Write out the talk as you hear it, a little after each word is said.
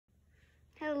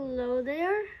Hello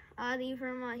there, Adi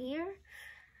Verma here.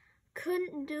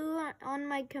 Couldn't do it on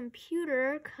my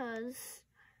computer because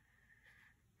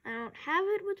I don't have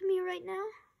it with me right now.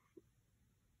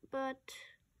 But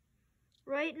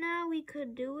right now we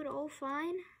could do it all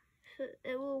fine.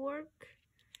 It will work.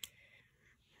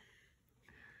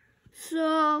 So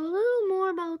a little more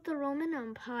about the Roman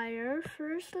Empire.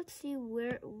 First, let's see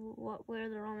where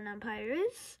the Roman Empire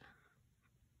is.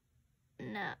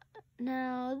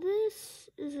 Now this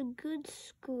is a good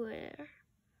square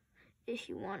if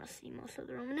you want to see most of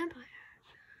the Roman Empire.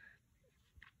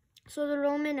 So the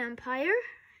Roman Empire,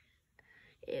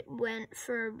 it went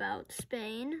for about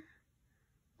Spain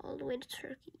all the way to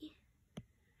Turkey.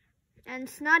 And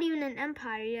it's not even an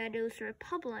empire yet, it was a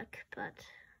republic, but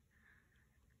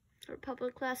the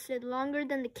republic lasted longer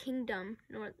than the kingdom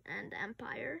and the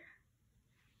empire.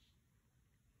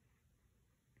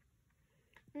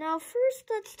 Now first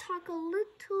let's talk a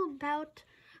little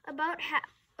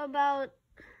about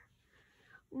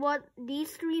what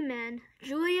these three men,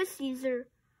 Julius Caesar,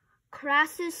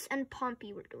 Crassus, and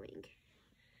Pompey, were doing.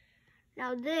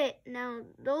 Now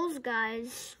those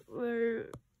guys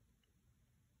were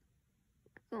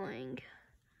going.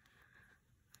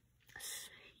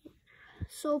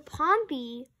 So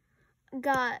Pompey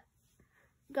got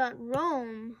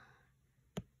Rome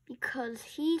because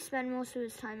he spent most of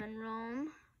his time in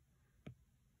Rome.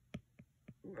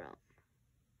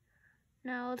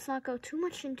 Now let's not go too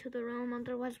much into the Rome,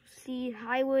 otherwise we'll see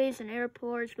highways and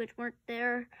airports which weren't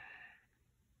there.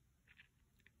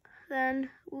 Then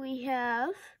we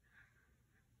have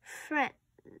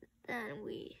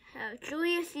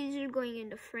Julius Caesar going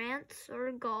into France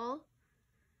or Gaul.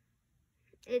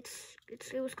 It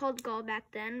was called Gaul back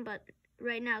then, but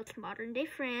right now it's modern day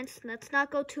France. Let's not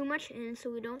go too much in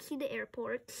so we don't see the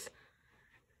airports.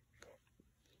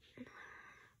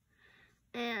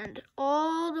 And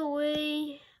all the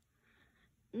way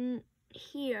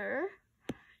here,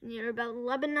 near about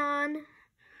Lebanon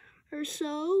or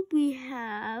so, we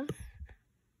have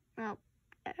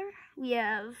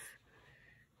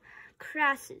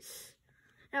Crassus.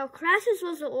 Now Crassus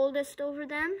was the oldest over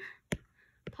them.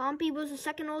 Pompey was the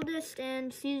second oldest,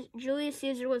 and Julius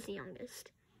Caesar was the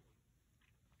youngest.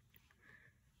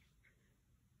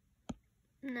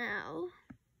 Now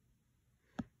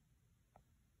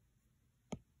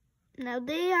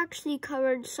they actually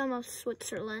covered some of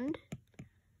Switzerland,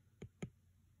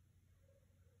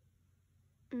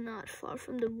 not far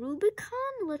from the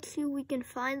Rubicon. Let's see if we can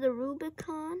find the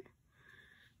Rubicon.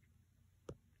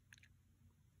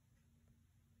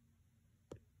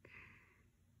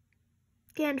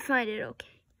 Can't find it,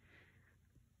 okay.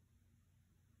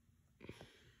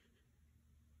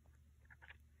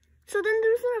 So then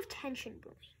there's a lot of tension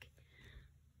brewing.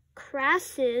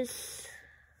 Crassus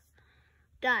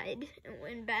died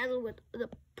in battle with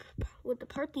the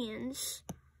Parthians.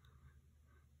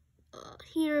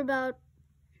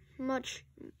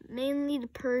 Mainly the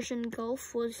Persian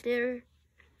Gulf was their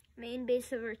main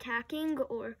base of attacking,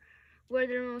 or where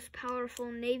their most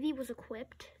powerful navy was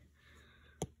equipped.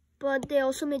 But they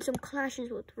also made some clashes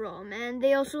with Rome, and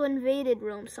they also invaded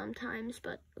Rome sometimes,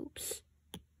 but oops.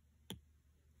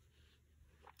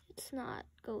 Let's not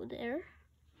go there.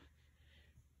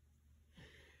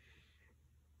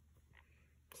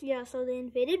 Yeah, so they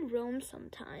invaded Rome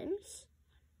sometimes.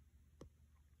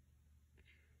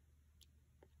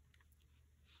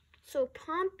 So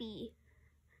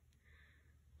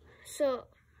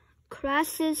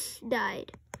Crassus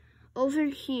died over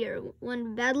here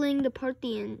when battling the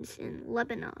Parthians in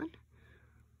Lebanon.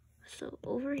 So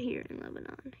over here in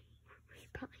Lebanon,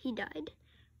 he died.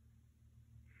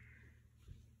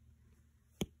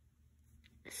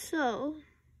 So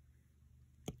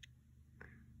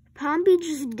Pompey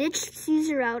just ditched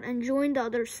Caesar out and joined the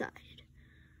other side.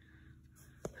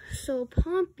 So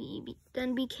Pompey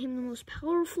then became the most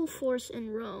powerful force in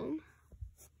Rome.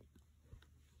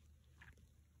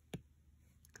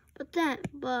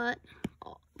 But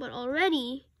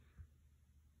already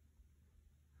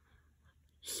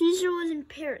Caesar was in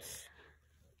Paris.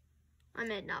 I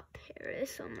meant not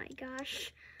Paris, oh my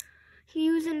gosh. He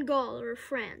was in Gaul or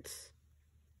France.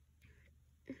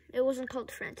 It wasn't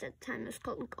called France at the time, it was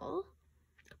called Gaul.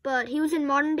 But he was in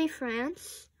modern day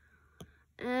France,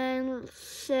 and let's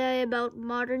say about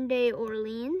modern day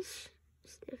Orleans,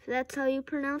 if that's how you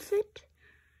pronounce it.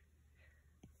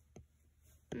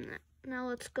 Now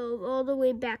let's go all the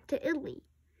way back to Italy.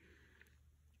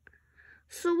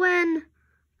 So when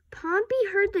Pompey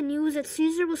heard the news that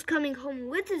Caesar was coming home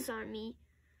with his army,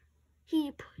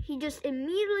 he just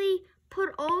immediately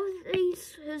put all of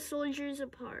his soldiers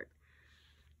apart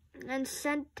and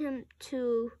sent them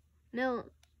to Milan,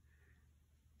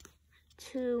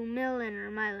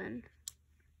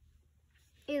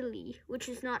 Italy, which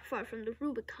is not far from the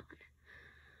Rubicon.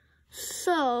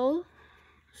 So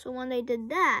when they did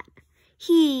that,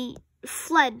 he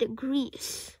fled to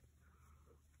Greece.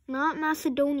 Not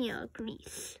Macedonia,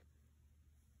 Greece.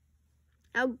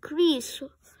 Now Greece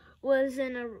was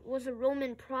a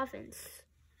Roman province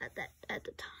at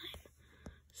the time.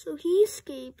 So he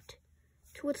escaped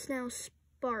to what's now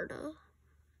Sparta.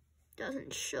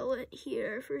 Doesn't show it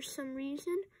here for some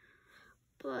reason,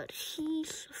 but he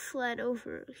fled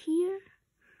over here.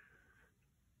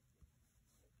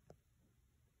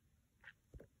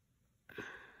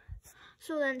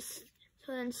 So then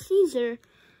Caesar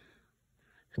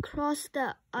crossed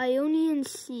the Ionian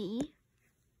Sea.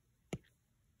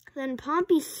 Then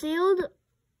Pompey sailed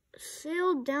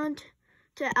down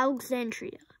to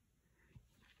Alexandria.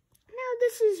 Now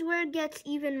this is where it gets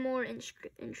even more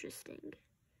interesting.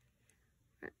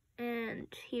 And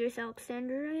here's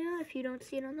Alexandria, if you don't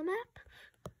see it on the map.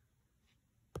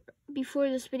 Before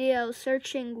this video, I was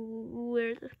searching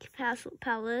where the castle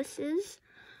palace is,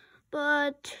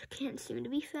 but can't seem to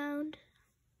be found.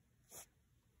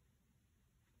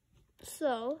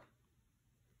 So,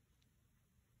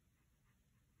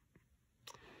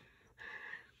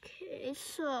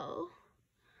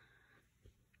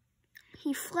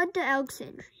 he fled to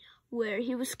Alexandria, where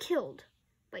he was killed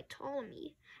by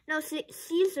Ptolemy. Now,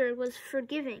 Caesar was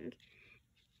forgiving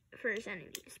for his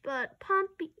enemies, but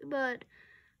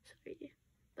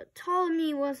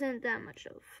Ptolemy wasn't that much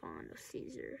of a fan of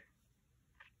Caesar.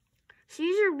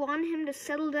 Caesar wanted him to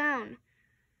settle down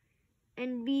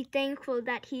and be thankful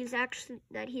that he's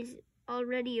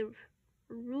already a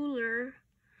ruler,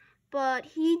 but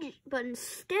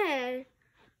instead,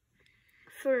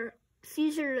 for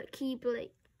Caesar to keep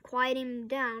quieting him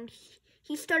down,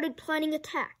 he started planning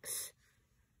attacks.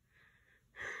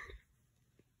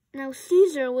 Now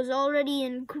Caesar was already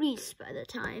in Greece by the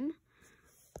time.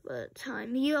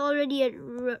 He already had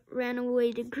ran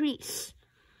away to Greece.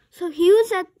 So he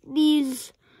was at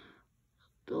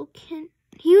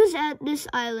this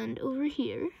island over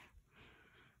here,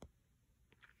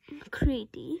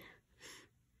 Crete.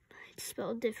 It's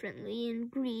spelled differently in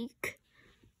Greek.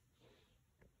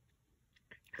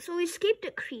 So he escaped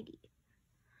at Crete.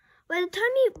 By the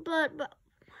time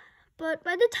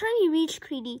he reached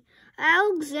Crete,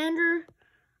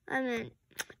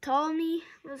 Ptolemy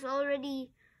was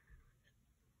already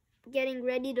getting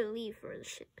ready to leave for the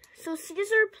ship. So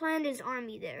Caesar planned his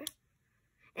army there.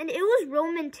 And it was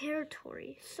Roman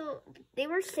territory, so they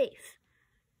were safe.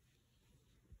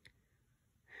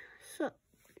 So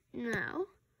now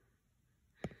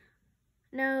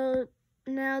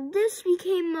this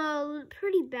became a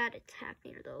pretty bad attack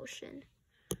near the ocean.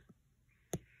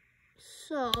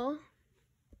 So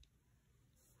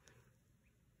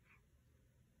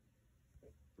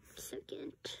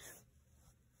second.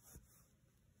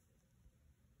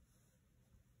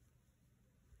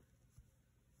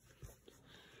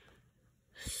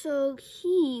 So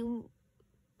he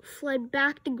fled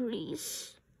back to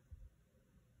Greece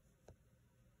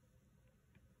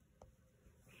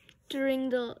during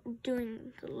the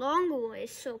long way,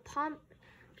 so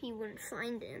Pompey wouldn't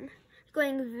find him.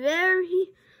 Going very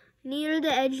near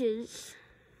the edges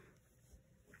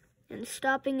and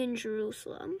stopping in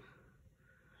Jerusalem.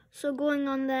 So going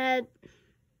on that,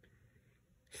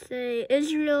 say,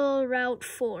 Israel Route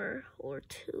 4 or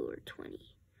 2 or 20.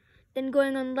 Then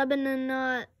going on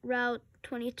Lebanon Route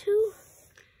 22.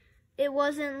 It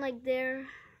wasn't there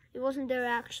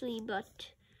actually,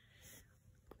 but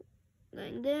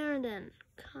going there, then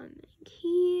coming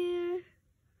here.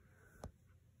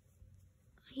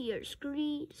 Here's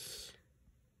Greece.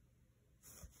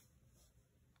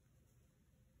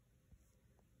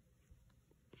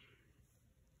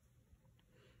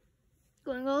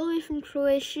 Going all the way from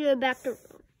Croatia back to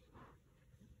Rome.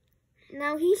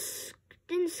 Now he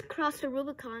didn't cross the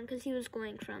Rubicon because he was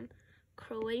going from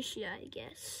Croatia, I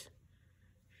guess.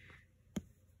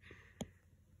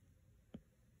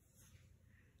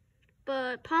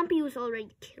 But Pompey was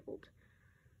already killed.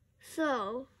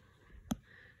 So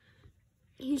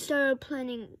he started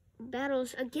planning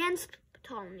battles against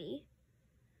Ptolemy.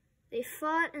 They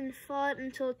fought and fought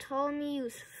until Ptolemy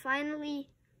was finally,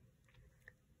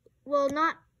 well,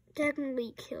 not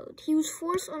technically killed. He was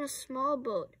forced on a small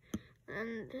boat,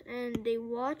 and they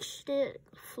watched it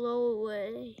flow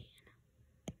away.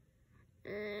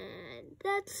 And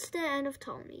that's the end of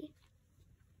Ptolemy.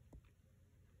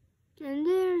 And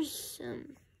there's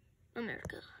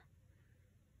America.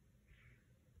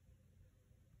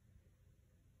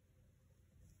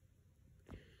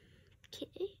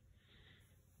 Okay.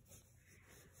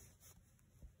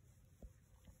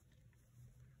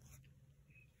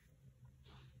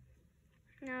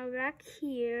 Now back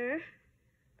here.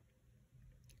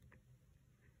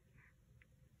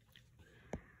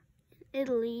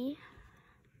 Italy.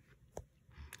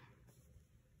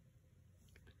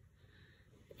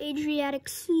 Adriatic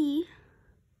Sea.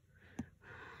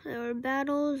 There were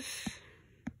battles.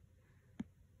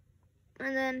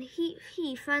 And then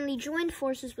he finally joined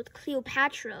forces with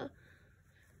Cleopatra.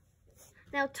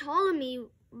 Now Ptolemy,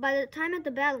 by the time at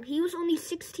the battle, he was only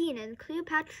 16, and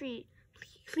Cleopatra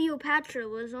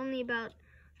was only about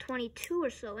 22 or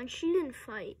so, and she didn't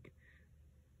fight.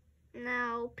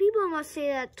 Now, people must say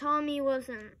that Ptolemy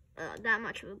wasn't that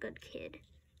much of a good kid.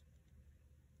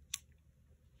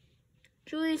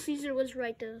 Julius Caesar was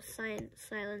right to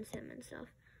silence him and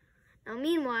stuff. Now,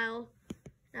 meanwhile,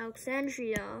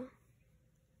 Alexandria,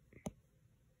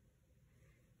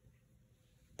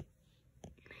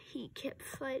 he kept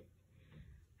fighting.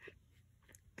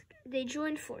 They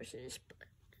joined forces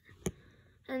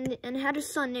and had a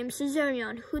son named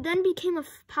Caesarion, who then became a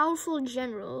powerful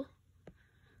general.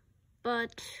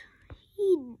 But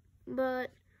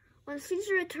when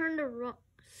Caesar returned to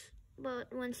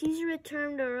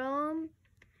Rome,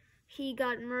 he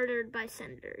got murdered by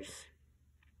senators.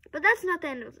 But that's not the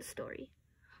end of the story.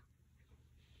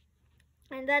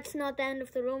 And that's not the end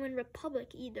of the Roman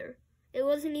Republic either. It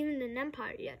wasn't even an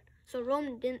empire yet, so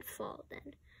Rome didn't fall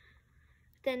then.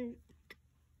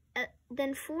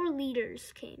 Then 4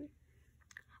 leaders came.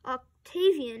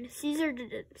 Octavian,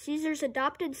 Caesar's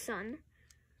adopted son,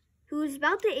 who was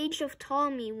about the age of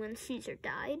Ptolemy when Caesar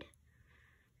died.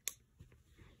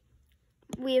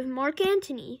 We have Mark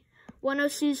Antony, one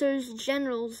of Caesar's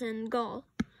generals in Gaul.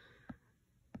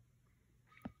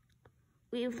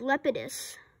 We have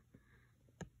Lepidus,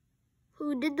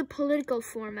 who did the political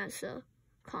form as a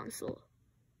consul.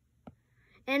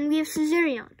 And we have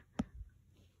Caesarion,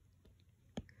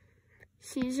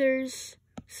 Caesar's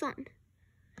son.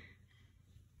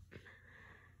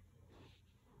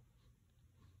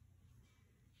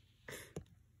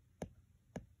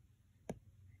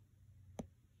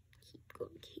 Keep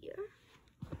going here.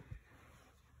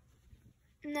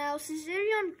 Now,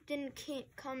 Caesarion didn't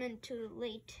come until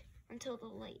the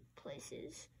late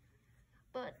places.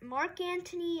 But Mark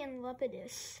Antony and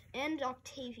Lepidus and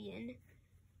Octavian,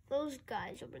 those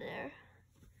guys over there,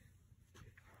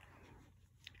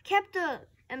 kept the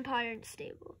empire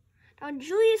stable. Now,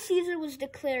 Julius Caesar was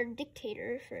declared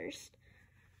dictator first.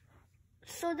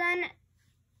 So then,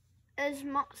 as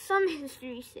some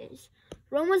history says,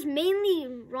 Rome was mainly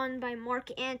run by Mark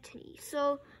Antony.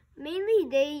 So, mainly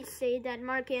they say that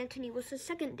Mark Antony was the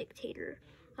second dictator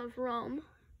of Rome.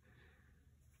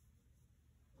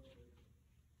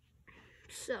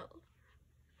 So,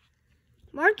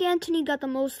 Mark Antony got the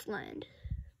most land.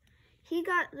 He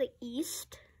got the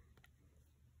east,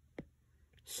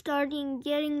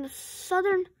 getting the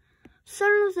southern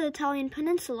of the Italian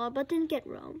peninsula, but didn't get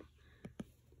Rome.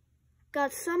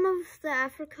 Got some of the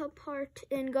Africa part,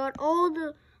 and got all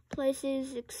the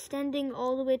places extending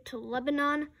all the way to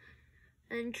Lebanon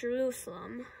and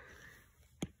Jerusalem.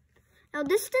 Now,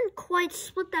 this didn't quite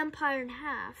split the empire in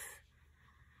half.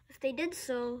 If they did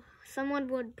so, someone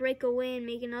would break away and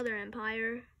make another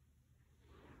empire,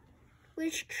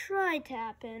 which tried to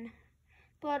happen,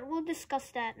 but we'll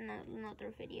discuss that in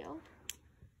another video.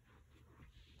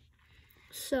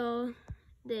 So,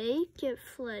 they kept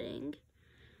fleeing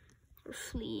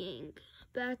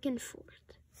back and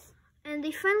forth, and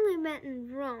they finally met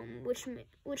in Rome, which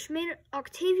made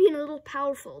Octavian a little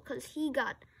powerful, because he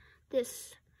got the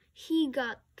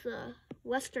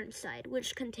western side,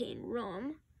 which contained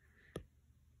Rome.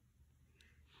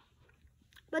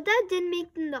 But that didn't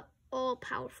make him the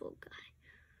all-powerful guy.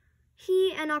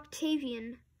 He and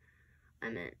Octavian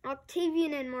and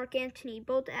Mark Antony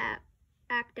both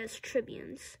act as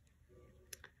tribunes,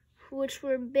 which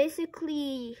were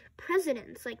basically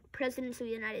presidents, like presidents of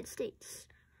the United States.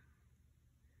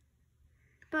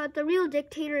 But the real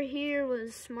dictator here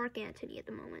was Mark Antony at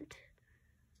the moment.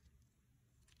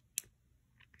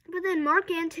 But then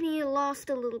Mark Antony lost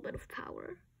a little bit of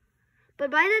power. But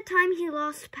by the time he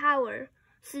lost power,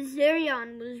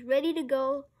 Caesarion was ready to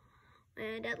go,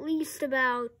 and at least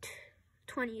about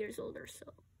 20 years old or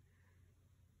so.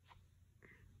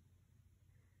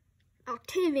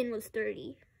 Octavian was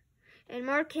 30, and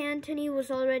Mark Antony was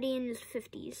already in his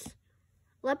 50s.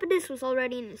 Lepidus was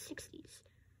already in his 60s.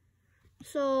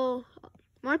 So,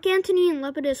 Mark Antony and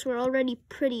Lepidus were already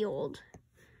pretty old.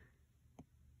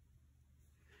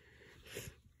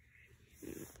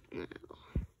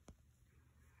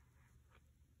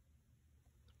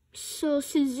 So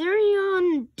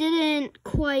Caesarion didn't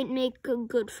quite make a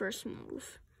good first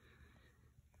move.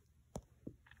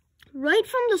 right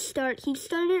from the start, he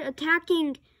started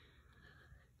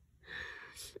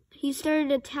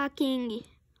attacking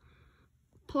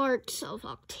parts of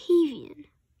Octavian.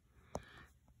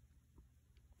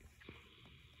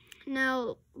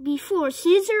 Now, before,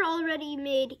 Caesar already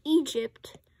made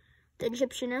Egypt, the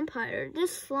Egyptian Empire.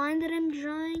 This line that I'm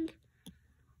drawing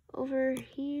over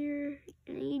here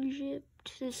in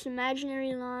Egypt, this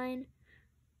imaginary line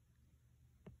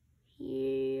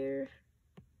here,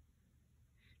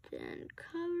 then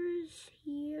covers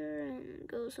here and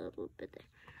goes a little bit there.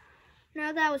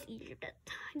 Now that was Egypt at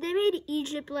the time. They made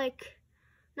Egypt like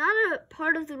not a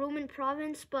part of the Roman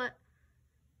province, but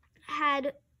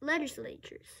had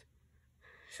legislatures.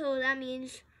 So that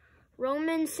means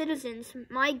Roman citizens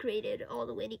migrated all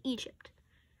the way to Egypt,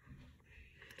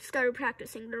 started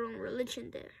practicing their own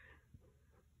religion there.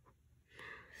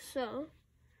 So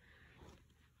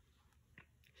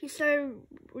he started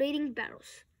raiding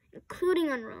battles, including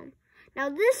on Rome. Now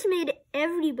this made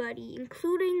everybody,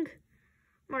 including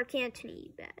Mark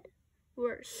Antony,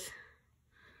 worse.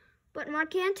 But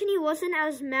Mark Antony wasn't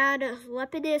as mad as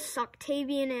Lepidus,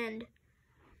 Octavian, and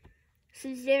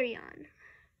Caesarion.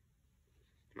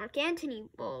 Mark Antony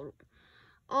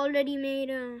already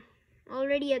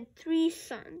had 3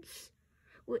 sons,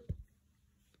 which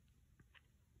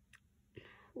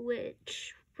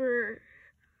were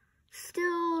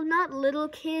still not little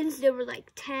kids. They were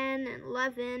like 10 and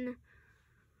 11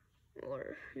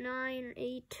 or 9 or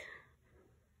 8.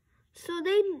 So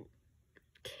they didn't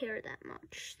care that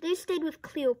much. They stayed with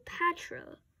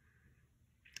Cleopatra.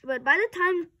 But by the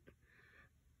time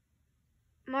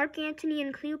Mark Antony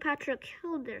and Cleopatra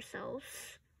killed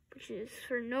themselves, which is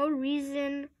for no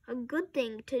reason a good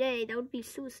thing today, that would be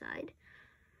suicide.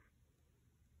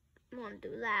 Wouldn't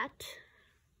do that.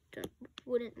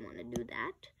 Wouldn't want to do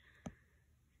that.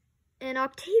 And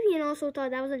Octavian also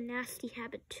thought that was a nasty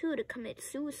habit too, to commit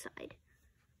suicide.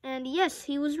 And yes,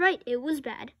 he was right. It was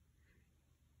bad.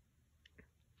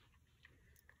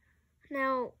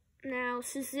 Now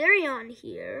Caesarion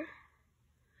here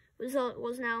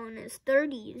was now in his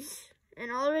 30s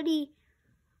and already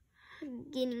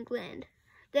gaining land.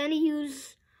 Then he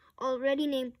was already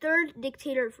named 3rd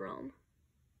dictator of Rome.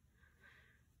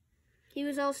 He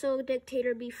was also a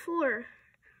dictator before,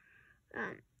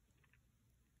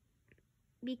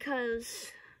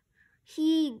 because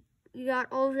he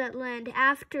got all of that land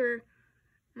after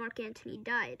Mark Antony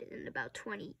died in about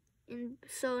 29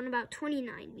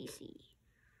 BCE.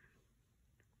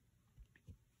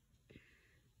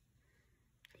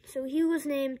 So he was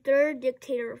named 3rd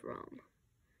dictator of Rome.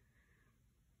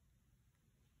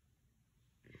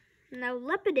 Now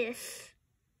Lepidus,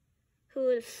 who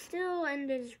was still in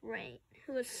his reign,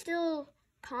 who was still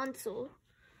consul,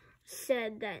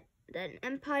 said that an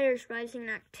empire is rising and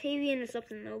Octavian is up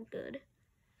to no good.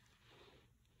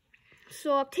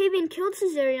 So Octavian killed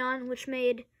Caesarion, which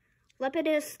made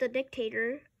Lepidus the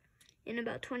dictator in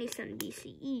about 27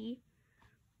 BCE,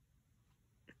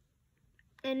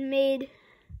 and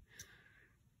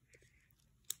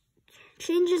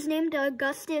changed his name to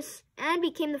Augustus and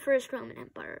became the first Roman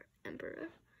emperor.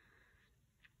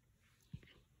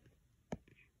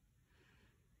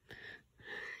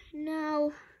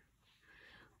 Now,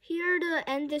 here to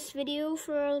end this video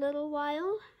for a little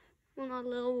while, well, not a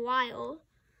little while,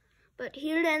 but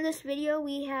here to end this video,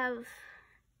 we have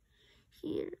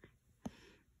here,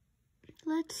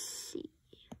 let's see,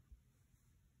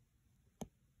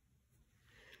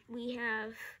 we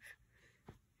have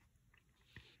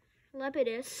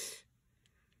Lepidus,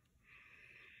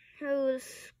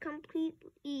 who's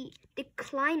completely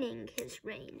declining his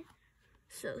reign.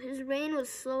 So his reign was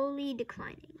slowly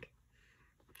declining,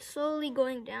 slowly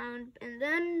going down, and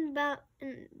then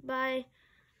by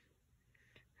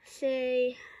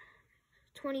say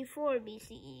 24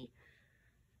 BCE,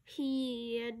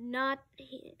 his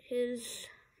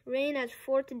reign as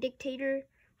 4th dictator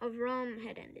of Rome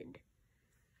had ended.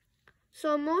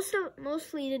 So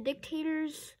mostly the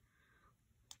dictators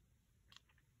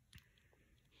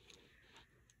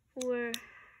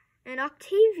and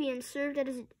Octavian served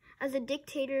as a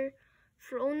dictator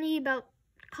for only about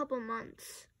a couple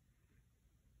months.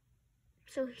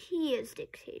 So he as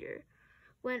dictator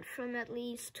went from at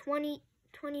least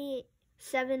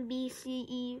 27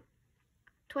 BCE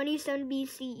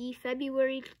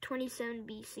February to 27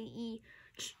 BCE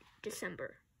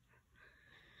December.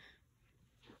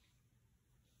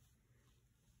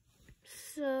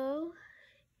 So,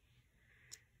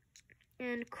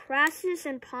 and Crassus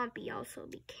and Pompey also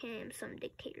became some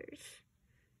dictators.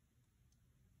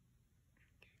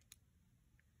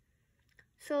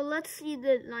 So let's see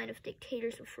the line of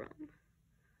dictators of Rome.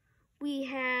 We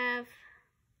have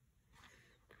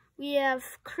we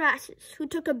have Crassus, who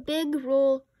took a big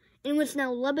role in what's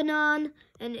now Lebanon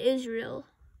and Israel.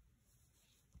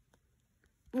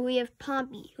 We have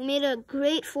Pompey, who made a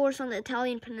great force on the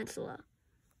Italian peninsula.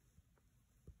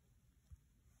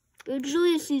 We have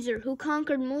Julius Caesar, who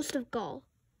conquered most of Gaul.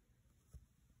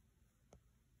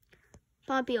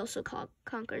 Pompey also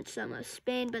conquered some of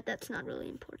Spain, but that's not really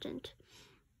important.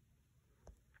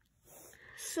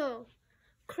 So,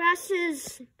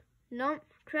 Crassus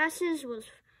was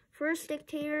first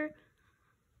dictator.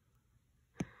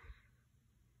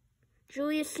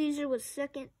 Julius Caesar was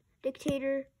second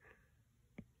dictator.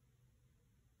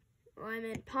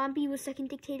 Pompey was second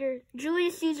dictator.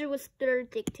 Julius Caesar was third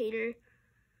dictator.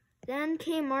 Then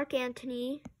came Mark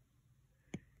Antony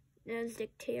as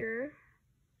dictator.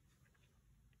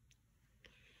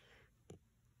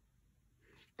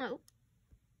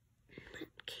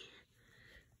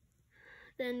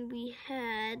 Then we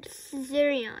had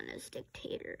Caesarion as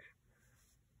dictator.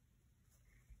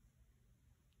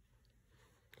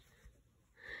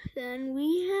 Then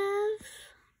we have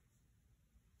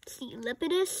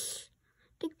Lepidus,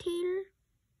 dictator.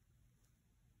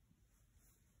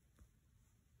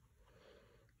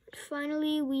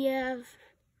 Finally, we have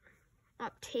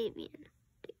Octavian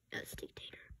as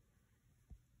dictator.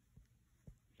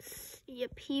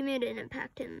 Yep, he made an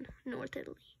impact in North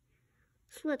Italy.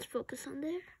 So let's focus on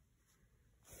there.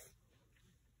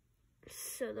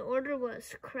 So the order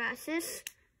was Crassus,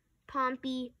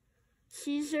 Pompey,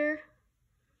 Caesar,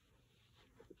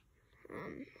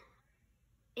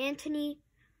 Antony,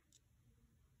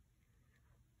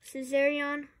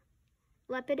 Caesarion,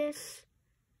 Lepidus,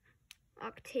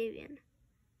 Octavian.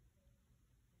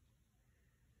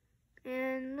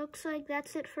 And looks like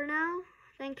that's it for now.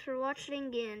 Thanks for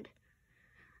watching, and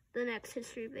the next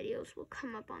history videos will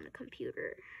come up on the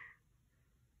computer.